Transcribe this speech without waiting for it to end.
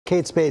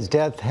Kate Spade's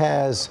death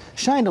has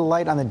shined a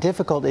light on the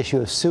difficult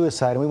issue of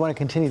suicide, and we want to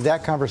continue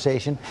that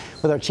conversation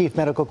with our chief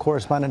medical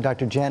correspondent,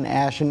 Dr. Jen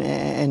Ashton.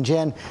 And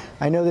Jen,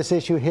 I know this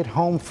issue hit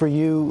home for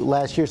you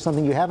last year,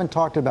 something you haven't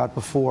talked about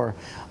before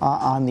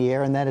on the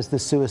air, and that is the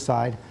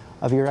suicide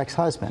of your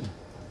ex-husband.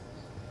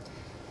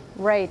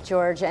 Right,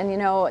 George. And you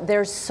know,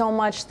 there's so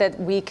much that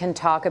we can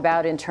talk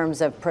about in terms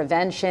of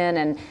prevention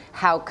and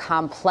how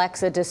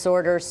complex a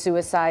disorder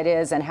suicide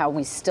is and how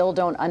we still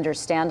don't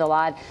understand a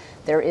lot.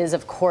 There is,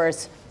 of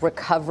course,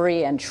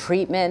 recovery and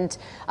treatment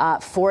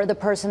for the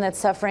person that's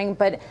suffering.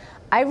 But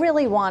I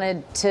really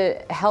wanted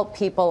to help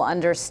people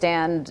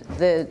understand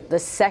the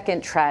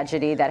second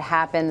tragedy that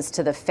happens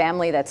to the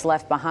family that's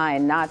left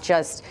behind, not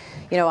just,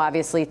 you know,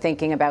 obviously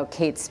thinking about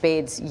Kate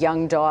Spade's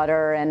young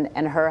daughter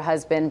and her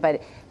husband,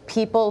 but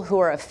people who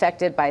are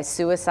affected by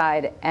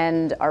suicide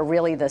and are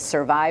really the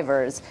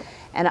survivors.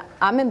 And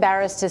I'm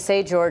embarrassed to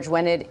say, George,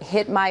 when it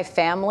hit my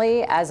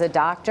family as a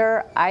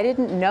doctor, I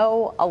didn't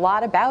know a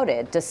lot about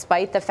it,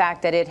 despite the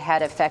fact that it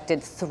had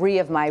affected 3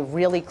 of my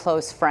really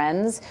close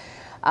friends.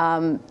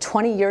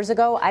 20 years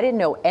ago, I didn't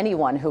know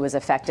anyone who was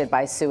affected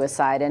by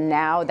suicide, and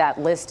now that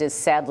list is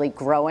sadly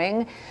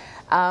growing.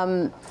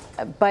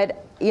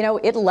 But you know,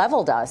 it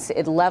leveled us.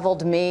 It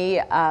leveled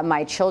me.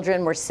 My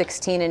children were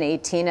 16 and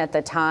 18 at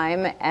the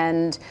time,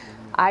 and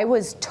I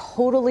was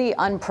totally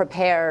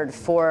unprepared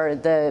for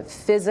the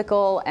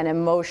physical and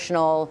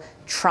emotional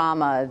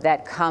trauma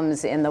that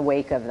comes in the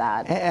wake of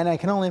that. And I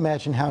can only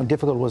imagine how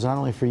difficult it was, not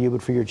only for you,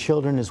 but for your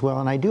children as well.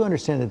 And I do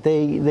understand that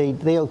they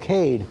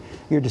okayed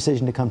your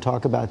decision to come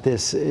talk about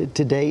this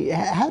today.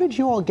 How did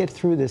you all get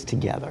through this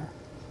together?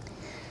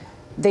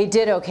 They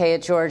did okay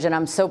it, George, and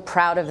I'm so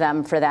proud of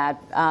them for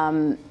that.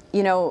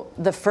 You know,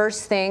 the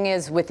first thing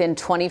is within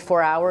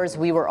 24 hours,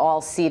 we were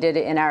all seated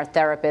in our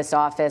therapist's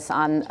office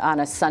on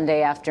a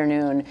Sunday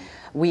afternoon.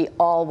 We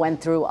all went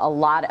through a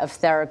lot of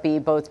therapy,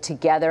 both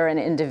together and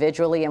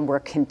individually, and we're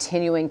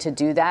continuing to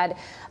do that.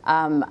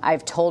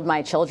 I've told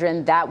my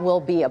children that will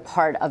be a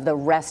part of the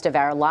rest of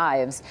our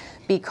lives,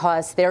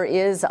 because there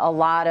is a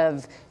lot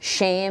of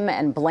shame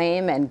and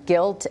blame and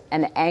guilt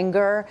and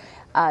anger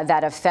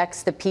that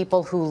affects the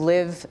people who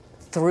live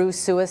through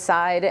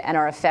suicide and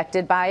are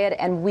affected by it,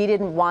 and we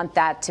didn't want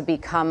that to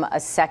become a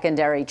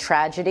secondary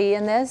tragedy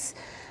in this.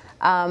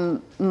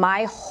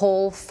 My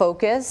whole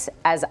focus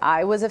as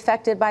I was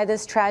affected by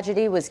this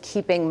tragedy was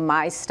keeping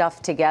my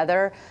stuff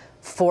together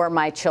for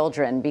my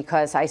children,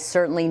 because I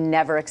certainly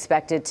never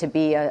expected to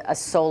be a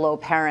solo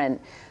parent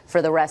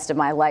for the rest of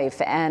my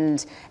life.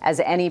 And as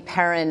any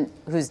parent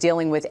who's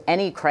dealing with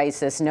any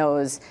crisis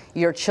knows,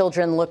 your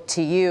children look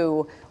to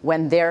you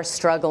when they're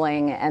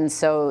struggling. And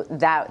so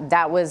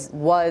that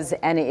was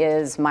and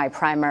is my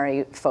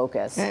primary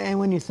focus. And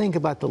when you think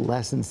about the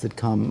lessons that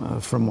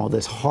come from all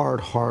this,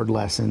 hard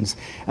lessons,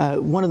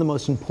 one of the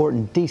most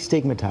important,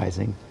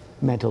 destigmatizing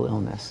mental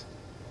illness.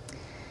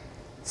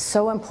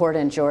 So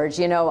important, George.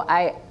 You know,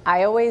 I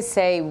always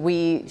say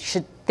we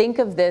should think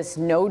of this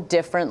no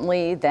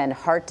differently than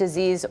heart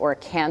disease or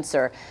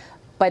cancer.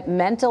 But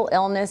mental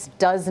illness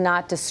does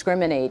not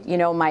discriminate. You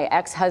know, my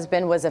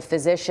ex-husband was a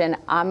physician.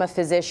 I'm a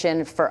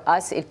physician. For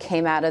us, it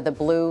came out of the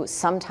blue.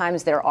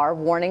 Sometimes there are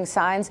warning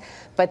signs,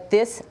 but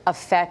this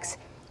affects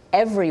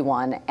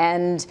everyone.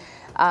 And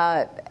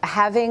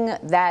having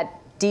that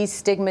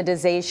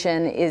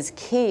destigmatization is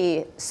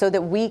key so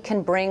that we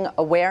can bring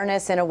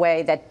awareness in a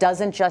way that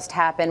doesn't just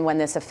happen when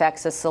this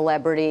affects a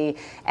celebrity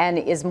and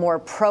is more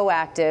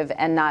proactive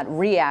and not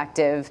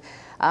reactive.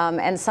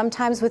 And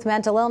sometimes with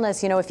mental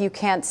illness, you know, if you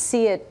can't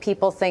see it,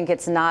 people think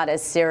it's not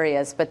as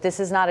serious, but this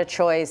is not a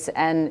choice,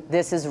 and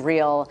this is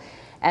real.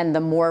 And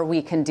the more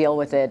we can deal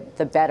with it,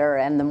 the better,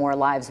 and the more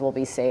lives will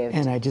be saved.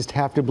 And I just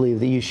have to believe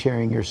that you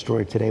sharing your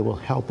story today will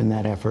help in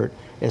that effort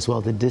as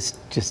well, to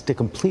just to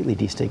completely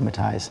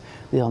destigmatize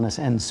the illness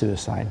and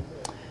suicide.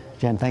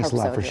 Jen, thanks a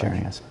lot for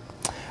sharing us.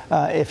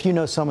 If you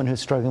know someone who's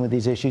struggling with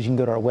these issues, you can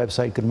go to our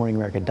website,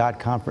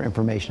 goodmorningamerica.com, for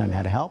information on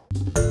how to help.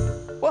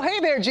 Well, hey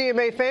there,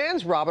 GMA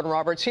fans. Robin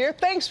Roberts here.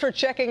 Thanks for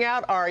checking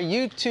out our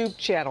YouTube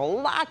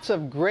channel. Lots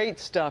of great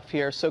stuff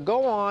here. So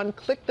go on,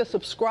 click the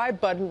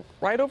subscribe button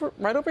right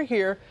over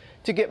here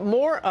to get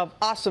more of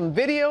awesome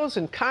videos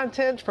and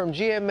content from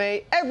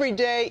GMA every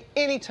day,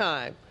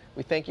 anytime.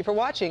 We thank you for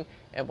watching,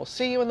 and we'll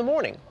see you in the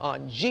morning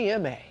on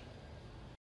GMA.